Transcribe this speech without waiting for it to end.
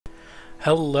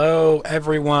Hello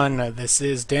everyone, this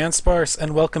is Dansparce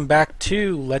and welcome back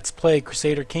to Let's Play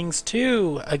Crusader Kings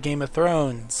 2, A Game of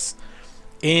Thrones.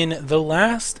 In the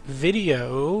last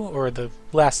video, or the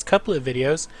last couple of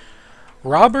videos,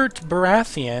 Robert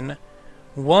Baratheon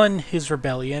won his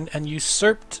rebellion and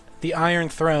usurped the Iron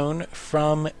Throne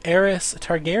from Aerys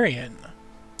Targaryen,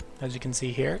 as you can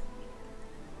see here.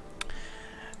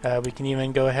 We can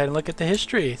even go ahead and look at the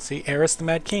history. See, Aerys the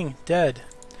Mad King, dead.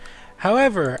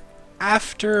 However,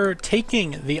 after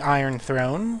taking the Iron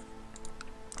Throne,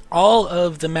 all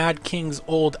of the Mad King's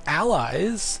old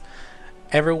allies,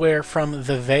 everywhere from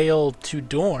the Vale to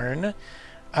Dorne,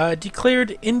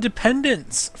 declared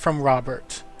independence from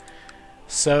Robert.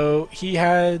 So he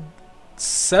had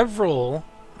several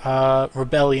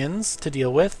rebellions to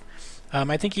deal with.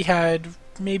 I think he had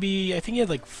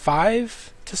like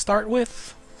 5 to start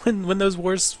with when those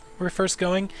wars were first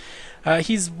going.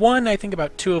 He's won, I think,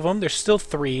 about 2 of them. There's still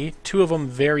 3. 2 of them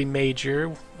very major.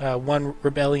 One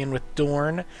rebellion with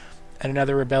Dorne, and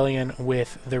another rebellion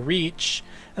with the Reach.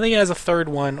 And then he has a 3rd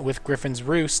one with Griffin's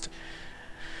Roost.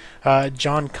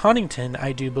 John Connington,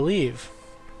 I do believe.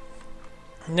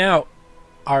 Now,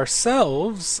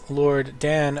 ourselves, Lord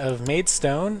Dan of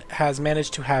Maidstone, has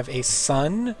managed to have a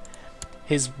son.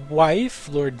 His wife,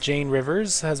 Lord Jane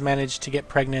Rivers, has managed to get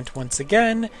pregnant once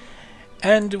again.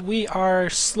 And we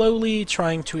are slowly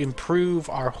trying to improve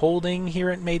our holding here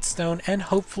at Maidstone and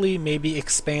hopefully maybe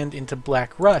expand into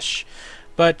Black Rush.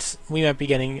 But we might be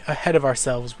getting ahead of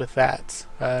ourselves with that.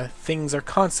 Things are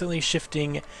constantly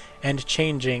shifting and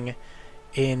changing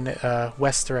in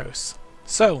Westeros.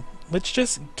 So, let's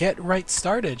just get right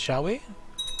started, shall we?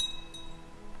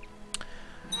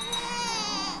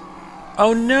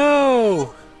 Oh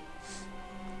no!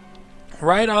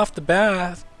 Right off the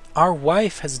bat, our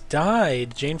wife has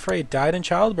died. Jane Frey died in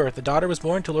childbirth. The daughter was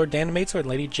born to Lord Dan of Maidstone,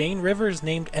 Lady Jane Rivers,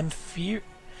 named Emphyria.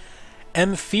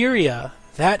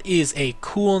 That is a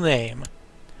cool name.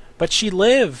 But she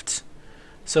lived.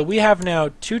 So we have now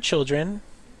 2 children.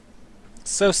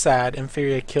 So sad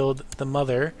Emphyria killed the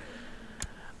mother.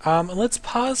 Let's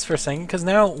pause for a second, because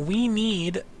now we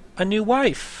need a new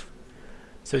wife.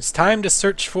 So it's time to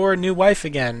search for a new wife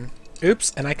again.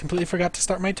 Oops, and I completely forgot to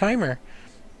start my timer.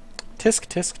 Tisk,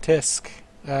 tisk, tisk.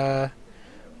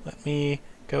 Let me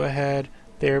go ahead.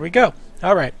 There we go.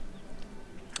 Alright.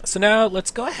 So now let's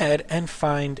go ahead and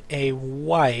find a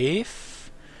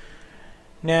wife.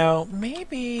 Now,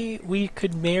 maybe we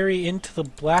could marry into the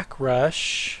Black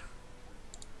Rush.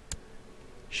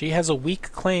 She has a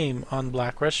weak claim on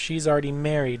Black Rush. She's already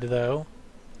married, though.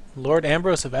 Lord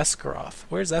Ambrose of Esgaroth.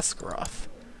 Where's Esgaroth?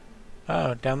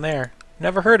 Oh, down there.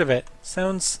 Never heard of it.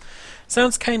 Sounds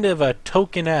kind of a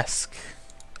Tolkien-esque.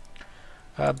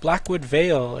 Blackwood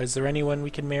Vale. Is there anyone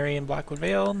we can marry in Blackwood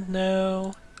Vale?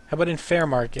 No. How about in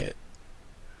Fairmarket?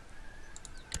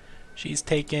 She's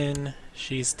taken.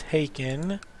 She's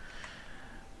taken.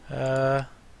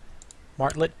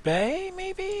 Martlet Bay,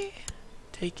 maybe?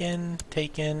 Taken.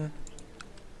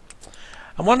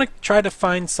 I want to try to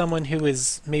find someone who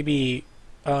is maybe...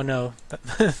 Oh no.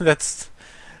 That's...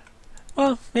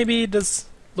 Well, maybe does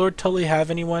Lord Tully have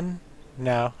anyone?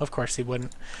 No, of course he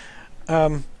wouldn't.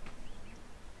 Trying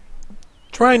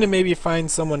to maybe find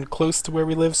someone close to where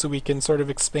we live so we can sort of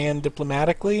expand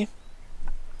diplomatically.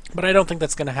 But I don't think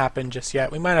that's going to happen just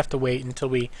yet. We might have to wait until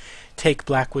we take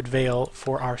Blackwood Vale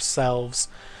for ourselves.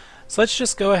 So let's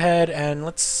just go ahead and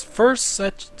let's first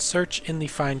search in the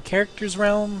Find Characters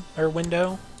realm, or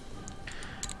window.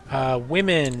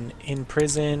 Women in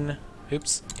prison.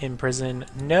 Oops, in prison.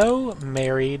 No.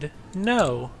 Married.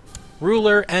 No.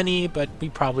 Ruler, any, but we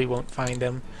probably won't find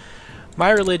him.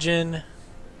 My religion,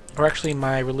 or actually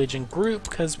my religion group,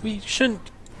 because we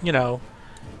shouldn't, you know,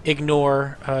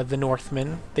 ignore the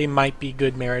Northmen. They might be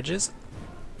good marriages.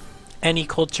 Any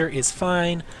culture is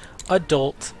fine.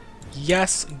 Adult,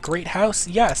 yes. Great house,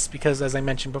 yes, because as I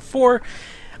mentioned before,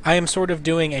 I am sort of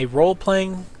doing a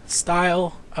role-playing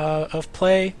style of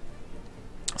play.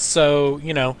 So,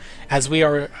 you know, as we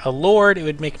are a lord, it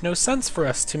would make no sense for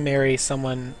us to marry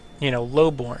someone, you know,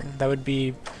 lowborn. That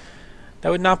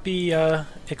would not be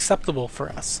acceptable for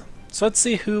us. So let's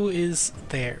see who is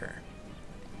there.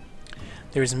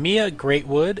 There's Mia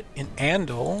Greatwood in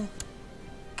Andal.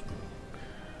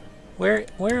 Where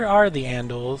are the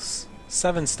Andals?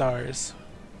 7 stars.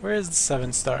 Where is the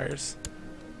 7 stars?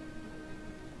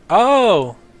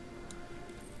 Oh!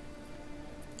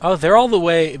 Oh, they're all the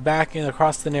way back in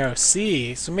across the Narrow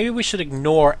Sea. So maybe we should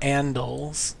ignore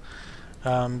Andals,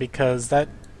 because that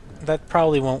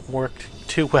probably won't work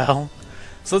too well.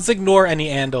 So let's ignore any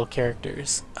Andal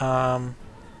characters.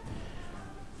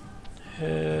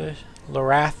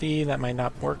 Lorathi, that might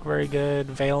not work very good.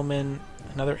 Veilman,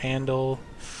 another Andal.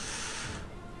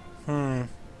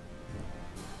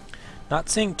 Not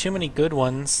seeing too many good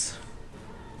ones,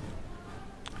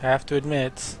 I have to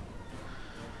admit.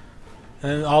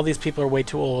 And all these people are way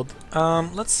too old.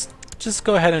 Let's just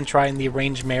go ahead and try in the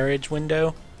arranged marriage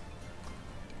window.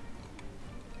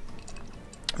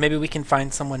 Maybe we can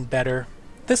find someone better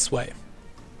this way.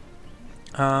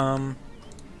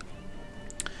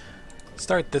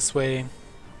 Start this way.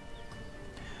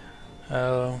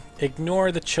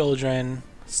 Ignore the children.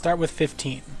 Start with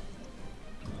 15.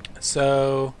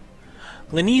 So,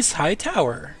 Lenice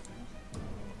Hightower.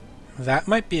 That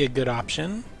might be a good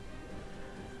option.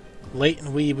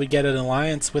 We would get an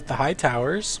alliance with the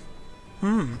Hightowers.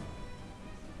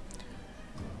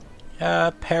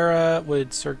 Para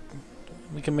would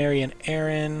we can marry an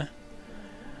Aaron.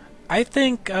 I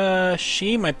think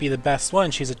she might be the best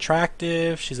one. She's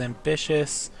attractive, she's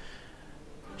ambitious.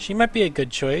 She might be a good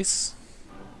choice.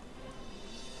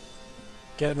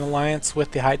 Get an alliance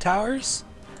with the Hightowers?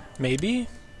 Maybe.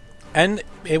 And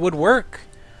it would work.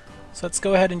 So let's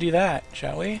go ahead and do that,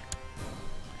 shall we?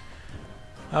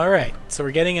 Alright, so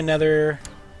we're getting another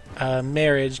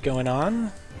marriage going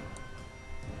on.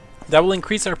 That will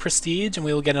increase our prestige and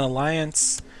we will get an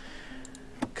alliance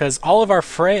because all of our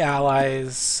Frey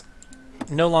allies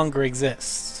no longer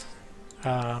exist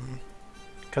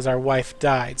because our wife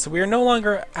died. So we are no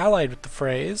longer allied with the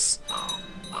Freys.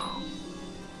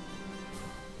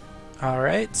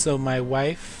 Alright, so my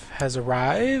wife has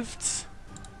arrived.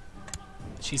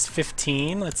 She's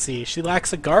 15. Let's see. She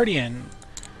lacks a guardian.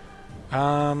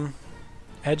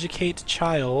 Educate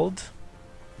child.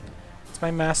 It's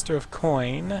my master of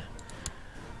coin.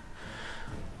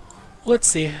 Let's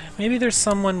see. Maybe there's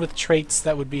someone with traits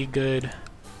that would be good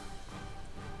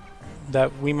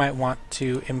that we might want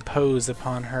to impose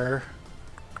upon her.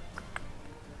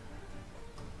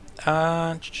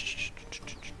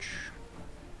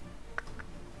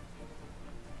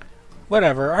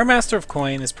 Whatever. Our master of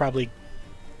coin is probably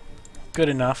good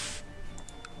enough,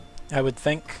 I would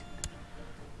think.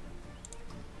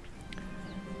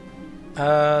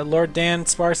 Lord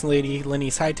Dansparce and Lady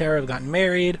Lenice Hightower have gotten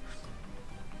married,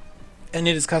 and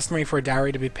it is customary for a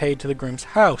dowry to be paid to the groom's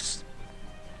house.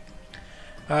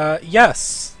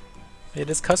 Yes, it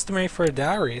is customary for a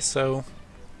dowry, so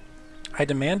I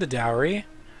demand a dowry.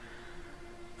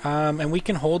 And we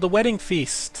can hold a wedding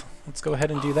feast. Let's go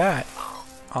ahead and do that.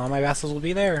 All my vassals will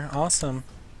be there. Awesome.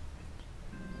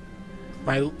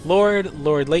 My lord,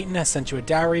 Lord Leighton, has sent you a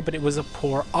dowry, but it was a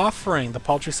poor offering. The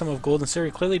paltry sum of gold and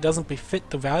silver clearly doesn't befit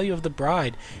the value of the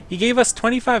bride. He gave us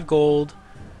 25 gold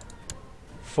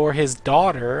for his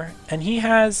daughter, and he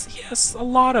has a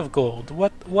lot of gold.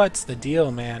 What's the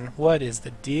deal, man? What is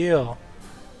the deal?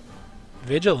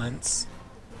 Vigilance.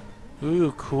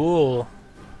 Ooh, cool.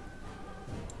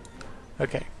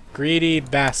 Okay, greedy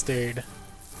bastard.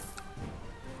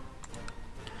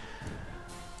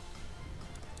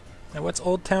 Now what's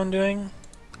Old Town doing?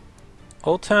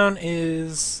 Old Town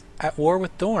is at war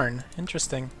with Dorne.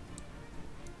 Interesting.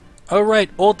 Oh right,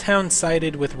 Old Town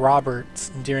sided with Robert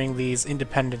during these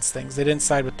independence things. They didn't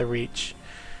side with the Reach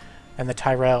and the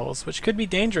Tyrells, which could be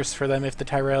dangerous for them if the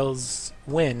Tyrells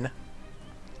win.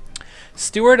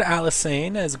 Steward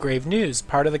Alyssane has grave news.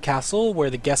 Part of the castle where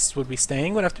the guests would be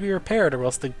staying would have to be repaired, or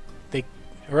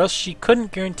else she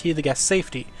couldn't guarantee the guests'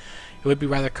 safety. It would be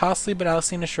rather costly, but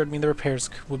Alyssane assured me the repairs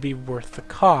would be worth the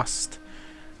cost.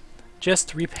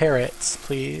 Just repair it,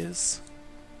 please.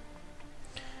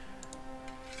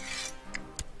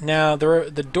 Now,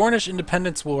 the Dornish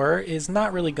Independence War is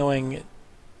not really going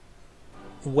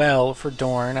well for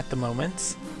Dorne at the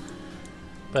moment,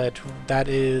 but that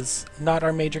is not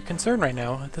our major concern right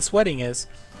now. This wedding is.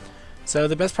 So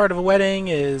the best part of a wedding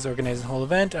is organizing the whole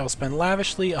event. I will spend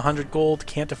lavishly, 100 gold,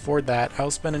 can't afford that. I will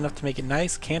spend enough to make it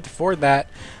nice, can't afford that.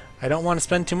 I don't want to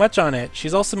spend too much on it.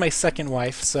 She's also my second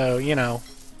wife, so, you know,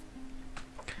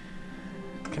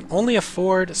 can only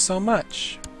afford so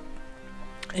much.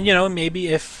 And, you know, maybe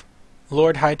if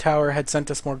Lord Hightower had sent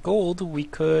us more gold, we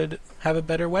could have a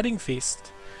better wedding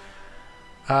feast.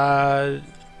 The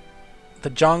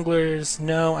jongleurs,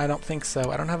 no, I don't think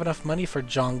so. I don't have enough money for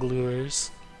jongleurs.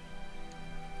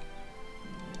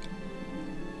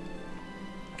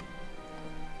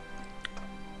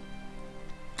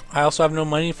 I also have no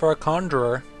money for a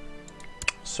conjurer.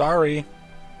 Sorry.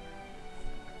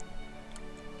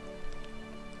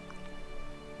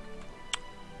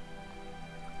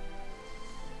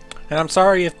 And I'm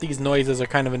sorry if these noises are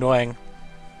kind of annoying.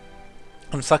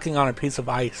 I'm sucking on a piece of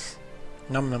ice.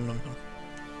 Num num num num.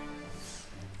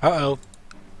 Uh-oh.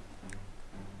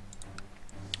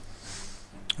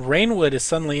 Rainwood is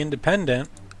suddenly independent.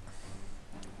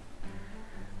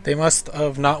 They must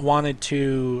have not wanted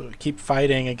to keep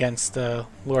fighting against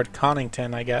Lord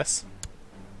Connington, I guess.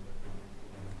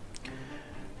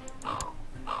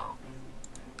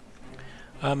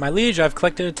 My liege, I've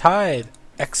collected a tithe.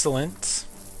 Excellent.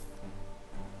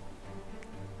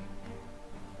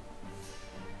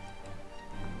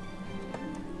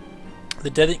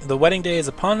 The wedding day is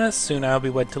upon us. Soon I will be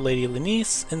wed to Lady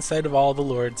Lenice, in sight of all the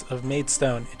lords of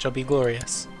Maidstone. It shall be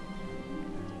glorious.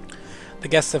 The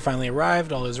guests have finally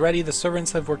arrived. All is ready. The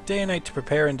servants have worked day and night to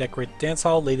prepare and decorate the dance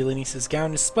hall. Lady Lenice's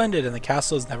gown is splendid, and the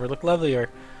castle has never looked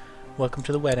lovelier. Welcome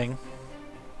to the wedding.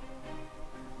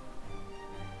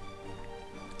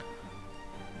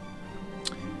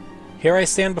 Here I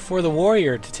stand before the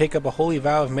warrior to take up a holy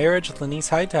vow of marriage with Lenice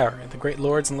Hightower. The great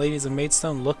lords and ladies of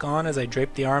Maidstone look on as I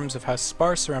drape the arms of House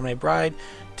Sparce around my bride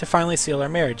to finally seal our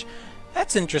marriage.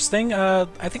 That's interesting. I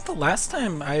think the last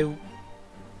time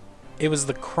it was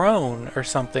the crone or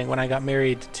something when I got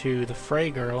married to the Frey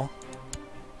girl.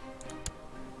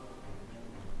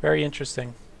 Very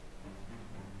interesting.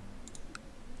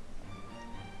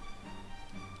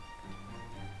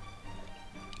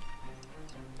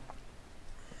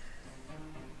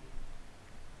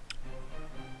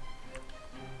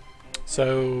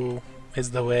 So,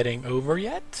 is the wedding over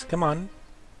yet? Come on.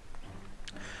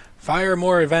 Fire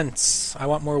more events. I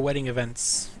want more wedding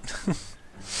events.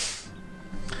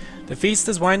 The feast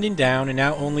is winding down, and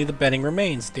now only the bedding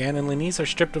remains. Dan and Lenice are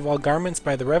stripped of all garments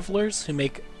by the revelers, who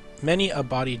make many a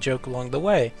bawdy joke along the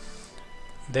way.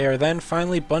 They are then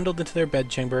finally bundled into their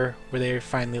bedchamber, where they are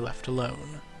finally left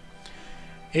alone.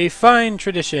 A fine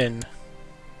tradition!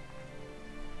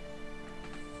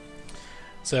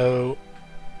 So,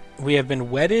 we have been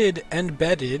wedded and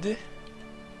bedded.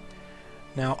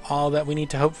 Now all that we need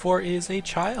to hope for is a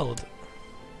child.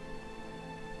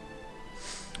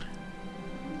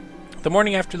 The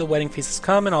morning after the wedding feast has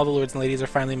come and all the lords and ladies are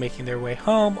finally making their way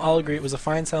home, all agree it was a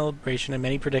fine celebration and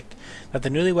many predict that the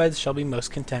newlyweds shall be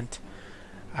most content.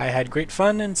 I had great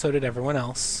fun and so did everyone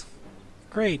else.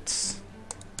 Great.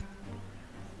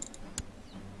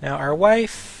 Now our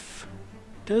wife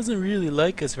doesn't really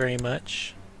like us very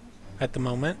much at the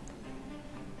moment.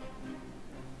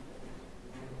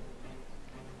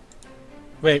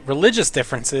 Wait, religious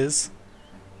differences?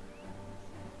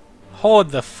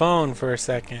 Hold the phone for a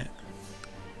second.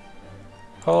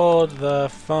 Hold the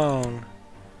phone.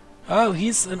 Oh,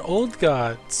 he's an old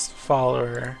gods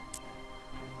follower.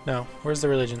 No, where's the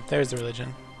religion? There's the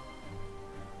religion.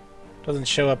 Doesn't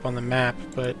show up on the map,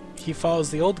 but he follows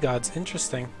the old gods.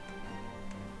 Interesting.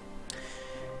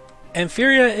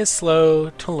 Amphyria is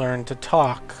slow to learn to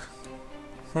talk.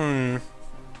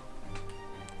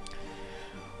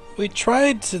 We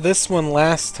tried this one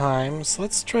last time, so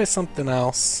let's try something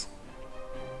else.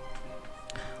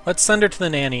 Let's send her to the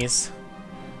nannies.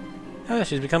 Oh,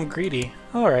 she's become greedy.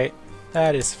 Alright,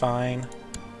 that is fine.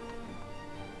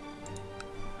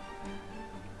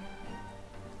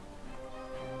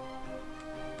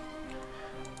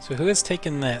 So who has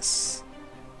taken this?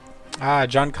 Ah,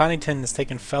 John Connington has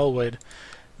taken Fellwood.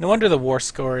 No wonder the war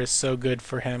score is so good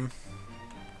for him.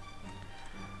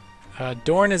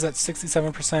 Dorne is at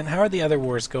 67%. How are the other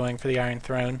wars going for the Iron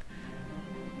Throne?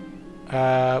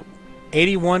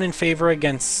 81 in favor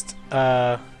against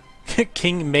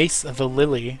King Mace of the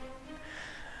Lily.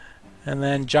 And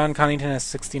then John Connington has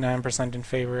 69% in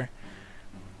favor.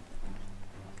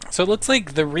 So it looks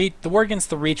like the war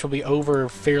against the Reach will be over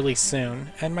fairly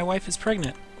soon. And my wife is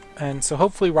pregnant. And so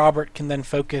hopefully Robert can then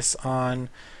focus on,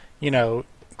 you know,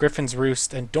 Griffin's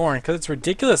Roost and Dorne. Because it's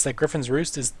ridiculous that Griffin's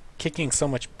Roost is kicking so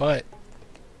much butt.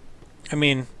 I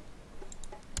mean,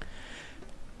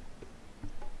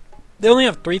 they only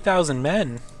have 3,000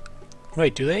 men.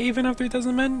 Wait, do they even have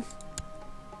 3,000 men?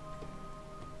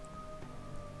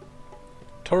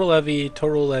 Total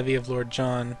levy of Lord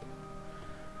John.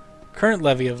 Current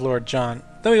levy of Lord John.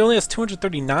 Though he only has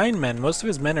 239 men, most of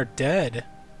his men are dead.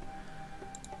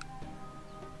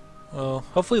 Well,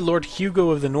 hopefully Lord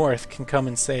Hugo of the North can come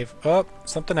and save. Oh,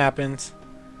 something happened.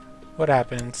 What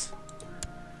happened?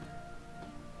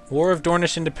 War of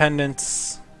Dornish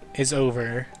Independence is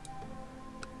over.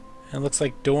 And it looks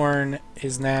like Dorne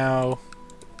is now...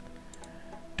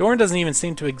 Dorne doesn't even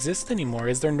seem to exist anymore.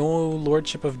 Is there no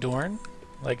Lordship of Dorne?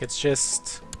 Like, it's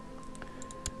just...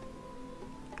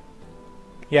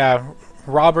 Yeah,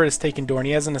 Robert has taken Dorne.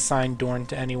 He hasn't assigned Dorne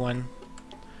to anyone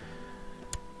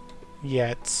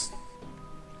yet.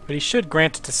 But he should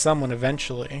grant it to someone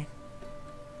eventually.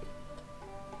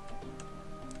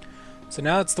 So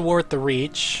now it's the war at the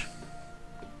Reach.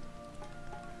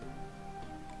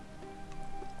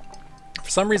 For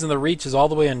For some reason, the reach is all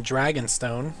the way in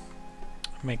Dragonstone.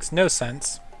 Makes no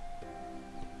sense.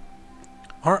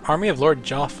 Army of Lord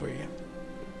Joffrey.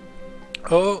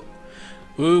 Oh,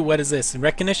 ooh, what is this? In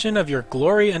recognition of your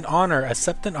glory and honor, a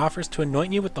septon offers to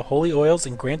anoint you with the holy oils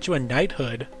and grant you a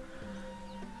knighthood.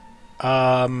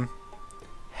 Hell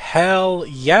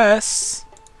yes.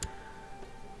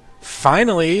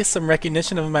 Finally, some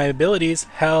recognition of my abilities.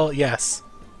 Hell yes.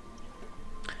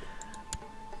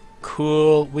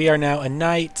 Cool. We are now a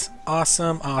knight.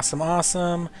 Awesome, awesome,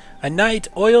 awesome. A knight,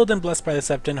 oiled and blessed by the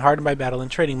septon, hardened by battle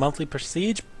and trading. Monthly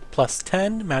prestige,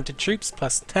 +10. Mounted troops,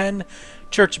 +10.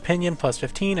 Church opinion,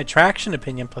 +15. Attraction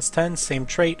opinion, +10. Same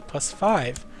trait,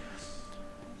 +5.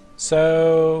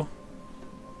 So...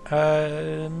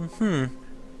 Oh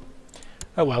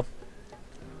well.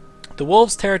 The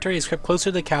wolves' territory is kept closer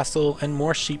to the castle, and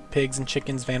more sheep, pigs, and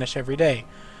chickens vanish every day.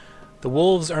 The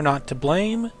wolves are not to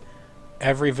blame.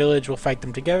 Every village will fight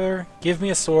them together. Give me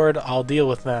a sword, I'll deal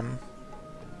with them.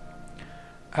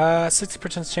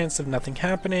 60% chance of nothing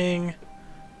happening.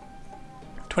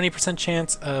 20%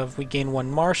 chance of we gain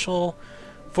 1 marshal.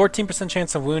 14%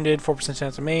 chance of wounded. 4%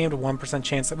 chance of maimed. 1%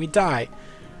 chance that we die.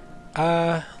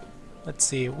 Let's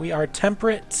see. We are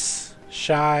temperate,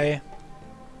 shy.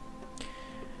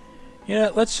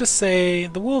 Yeah, let's just say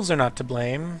the wolves are not to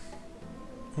blame.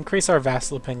 Increase our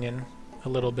vassal opinion a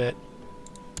little bit.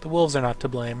 The wolves are not to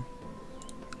blame.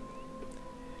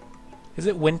 Is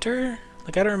it winter?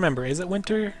 Like, I don't remember. Is it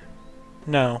winter?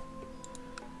 No.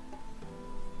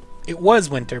 It was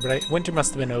winter, but winter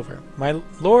must have been over. My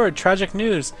lord, tragic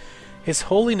news. His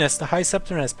Holiness, the High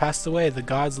Septon, has passed away, the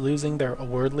gods losing their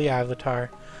worldly avatar.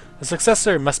 A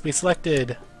successor must be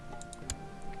selected.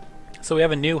 So we have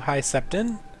a new High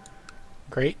Septon.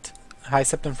 Great. High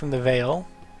Septon from the Vale.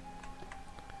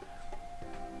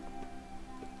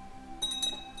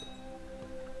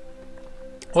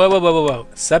 Whoa, whoa, whoa, whoa, whoa.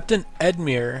 Septon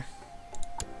Edmure.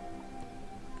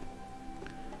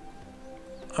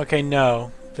 Okay,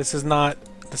 no. This is not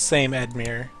the same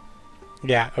Edmure.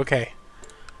 Yeah, okay.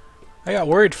 I got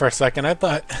worried for a second. I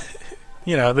thought,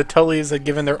 you know, the Tullys had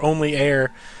given their only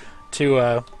heir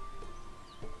to,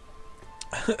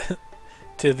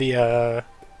 to the, oh,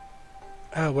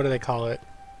 what do they call it?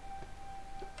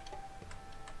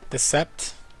 The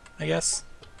Sept, I guess?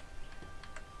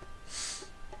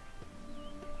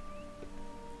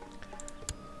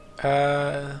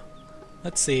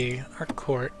 Let's see, our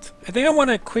court. I think I want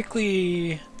to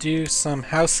quickly do some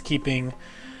housekeeping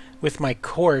with my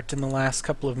court in the last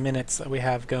couple of minutes that we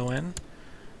have going.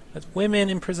 That's women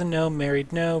in prison, no.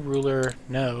 Married, no. Ruler,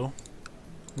 no.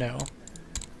 No.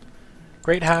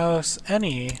 Great house,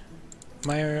 any.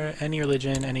 Any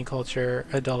religion, any culture.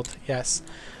 Adult, yes.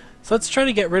 So let's try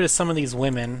to get rid of some of these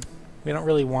women. We don't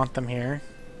really want them here.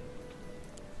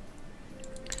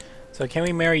 So can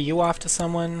we marry you off to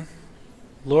someone?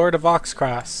 Lord of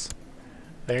Oxcross.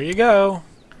 There you go.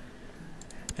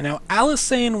 And now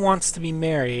Alicane wants to be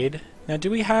married. Now do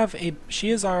we have a...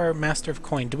 She is our Master of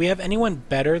Coin. Do we have anyone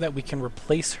better that we can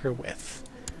replace her with?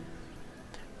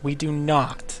 We do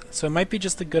not. So it might be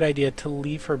just a good idea to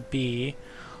leave her be.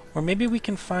 Or maybe we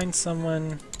can find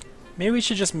someone... Maybe we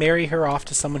should just marry her off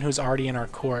to someone who's already in our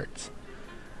court.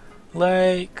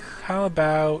 Like, how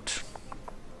about...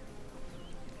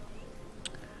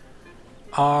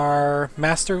 our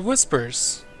Master of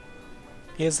Whispers.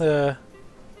 He has a...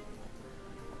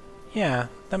 Yeah,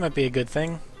 that might be a good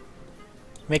thing.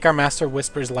 Make our Master of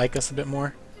Whispers like us a bit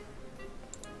more.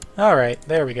 Alright,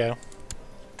 there we go.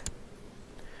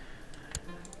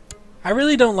 I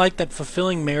really don't like that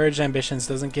fulfilling marriage ambitions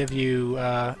doesn't give you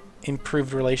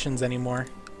improved relations anymore.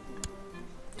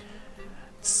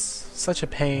 It's such a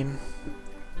pain.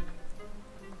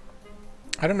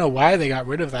 I don't know why they got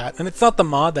rid of that. And it's not the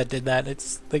mod that did that.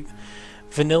 It's the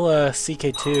vanilla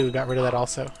CK2 got rid of that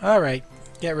also. Alright,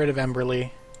 get rid of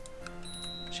Emberly.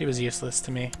 She was useless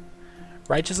to me.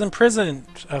 Righteous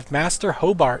Imprisonment of Master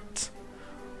Hobart.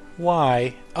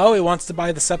 Why? Oh, he wants to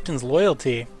buy the Septon's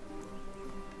loyalty.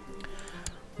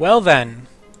 Well then.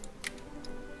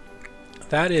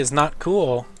 That is not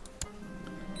cool.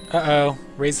 Uh-oh.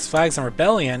 Raises flags on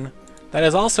rebellion. That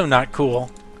is also not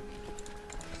cool.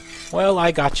 Well,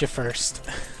 I got you first.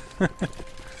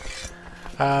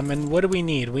 And what do we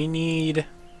need? We need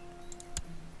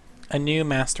a new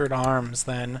Master at Arms,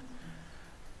 then.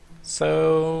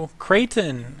 So,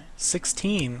 Creighton,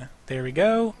 16. There we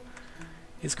go.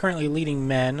 He's currently leading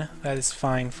men. That is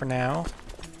fine for now.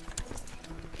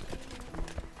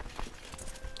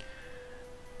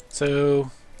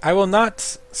 So, I will not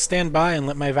stand by and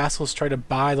let my vassals try to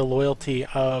buy the loyalty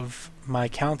of my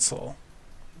council.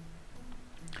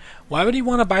 Why would he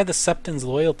want to buy the Septon's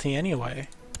loyalty anyway?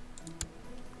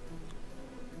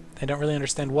 I don't really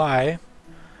understand why.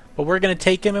 But we're going to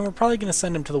take him, and we're probably going to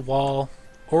send him to the wall.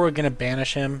 Or we're going to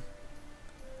banish him.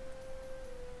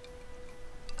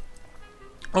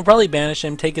 We'll probably banish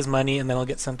him, take his money, and then he'll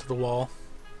get sent to the wall.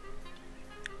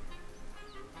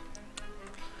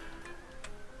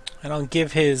 And I'll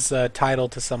give his title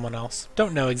to someone else.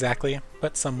 Don't know exactly,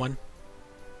 but someone.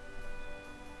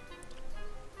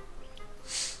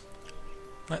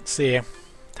 Let's see.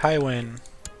 Tywin.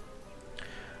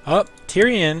 Oh,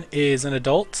 Tyrion is an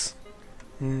adult.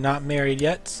 Not married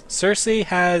yet. Cersei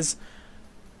has...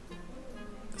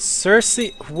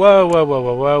 Cersei... Whoa, whoa, whoa,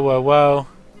 whoa, whoa, whoa, whoa.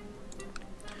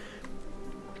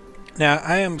 Now,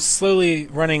 I am slowly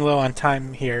running low on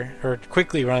time here. Or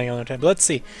quickly running low on time. But let's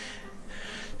see.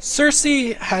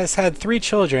 Cersei has had 3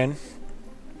 children.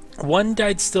 One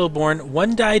died stillborn,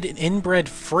 one died an inbred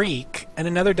freak, and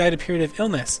another died a period of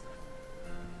illness.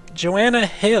 Joanna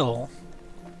Hill,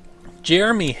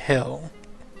 Jeremy Hill,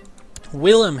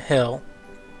 Willem Hill.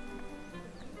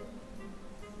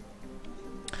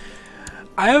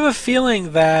 I have a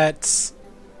feeling that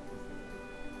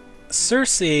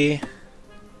Cersei...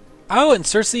 Oh, and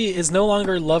Cersei is no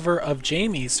longer lover of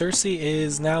Jaime. Cersei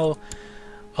is now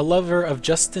a lover of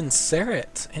Justin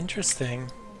Serret. Interesting.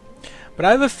 But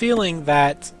I have a feeling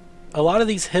that a lot of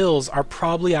these Hills are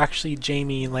probably actually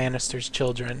Jaime Lannister's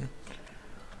children.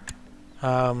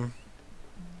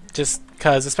 Just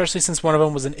because, especially since one of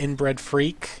them was an inbred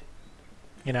freak.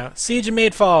 You know, Siege of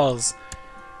Maidfalls.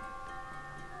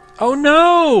 Oh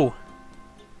no!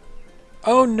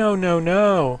 Oh no, no,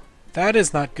 no. That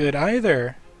is not good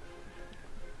either.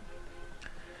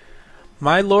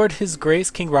 My lord, his grace,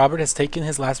 King Robert, has taken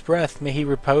his last breath. May he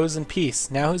repose in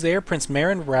peace. Now his heir, Prince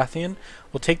Meryn Baratheon,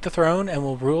 will take the throne and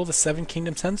will rule the 7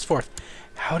 kingdoms henceforth.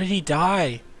 How did he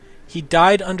die? He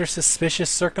died under suspicious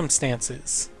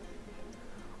circumstances.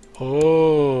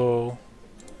 Oh.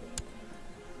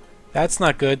 That's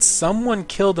not good. Someone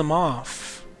killed him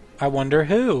off. I wonder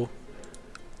who.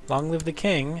 Long live the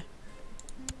king.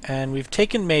 And we've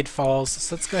taken Maidfalls,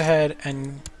 so let's go ahead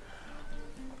and...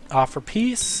 offer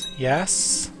peace,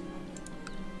 yes.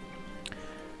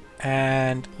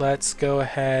 And let's go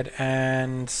ahead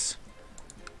and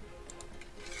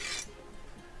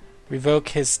revoke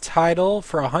his title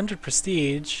for 100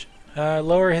 prestige.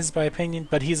 Lower his by opinion,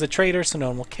 but he's a traitor, so no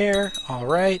one will care.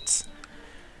 Alright.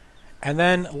 And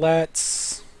then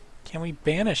let's... Can we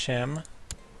banish him?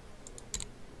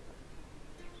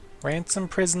 Ransom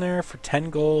prisoner for 10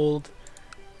 gold.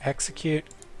 Execute.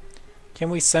 Can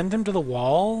we send him to the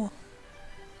wall?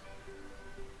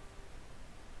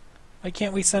 Why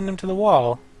can't we send him to the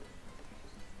wall?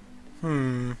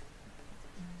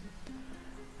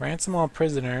 Ransom all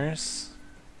prisoners.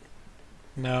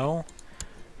 No.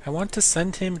 I want to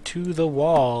send him to the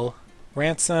wall.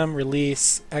 Ransom,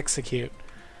 release, execute.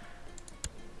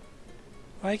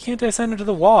 Why can't I send him to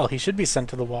the wall? He should be sent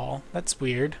to the wall. That's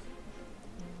weird.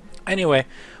 Anyway,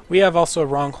 we have also a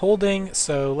wrong holding,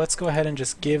 so let's go ahead and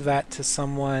just give that to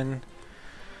someone.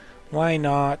 Why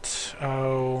not?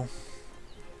 Oh,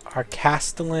 our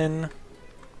Castellan.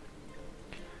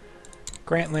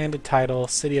 Grant landed title,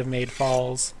 City of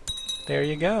Maidfalls. There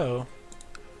you go.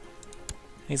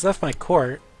 He's left my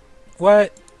court.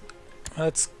 What?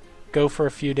 Let's go for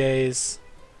a few days.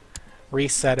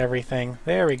 Reset everything.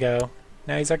 There we go.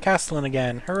 Now he's our Castellan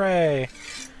again. Hooray!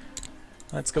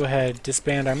 Let's go ahead,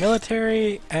 disband our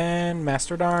military, and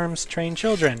Master at Arms, train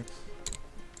children.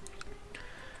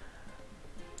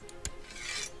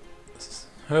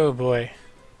 Oh boy.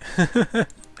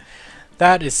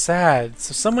 That is sad.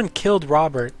 So someone killed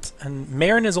Robert, and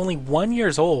Meryn is only 1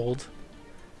 year old.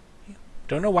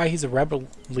 Don't know why he's a rebel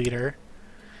leader.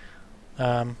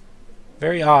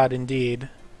 Very odd indeed.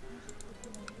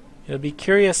 It'll be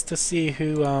curious to see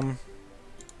who...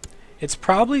 It's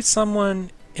probably someone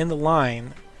in the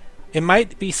line. It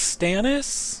might be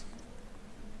Stannis,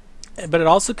 but it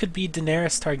also could be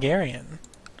Daenerys Targaryen.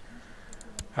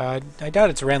 I doubt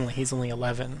it's Renly. He's only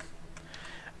 11.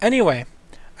 Anyway,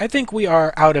 I think we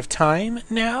are out of time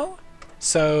now.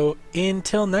 So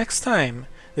until next time,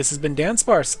 this has been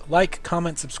Dansparce. Like,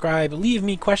 comment, subscribe, leave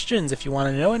me questions if you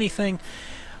want to know anything.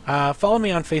 Follow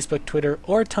me on Facebook, Twitter,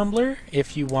 or Tumblr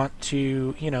if you want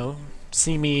to, you know,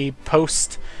 see me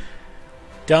post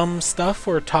dumb stuff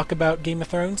or talk about Game of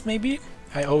Thrones, maybe.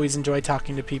 I always enjoy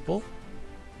talking to people.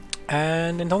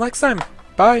 And until next time,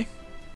 bye!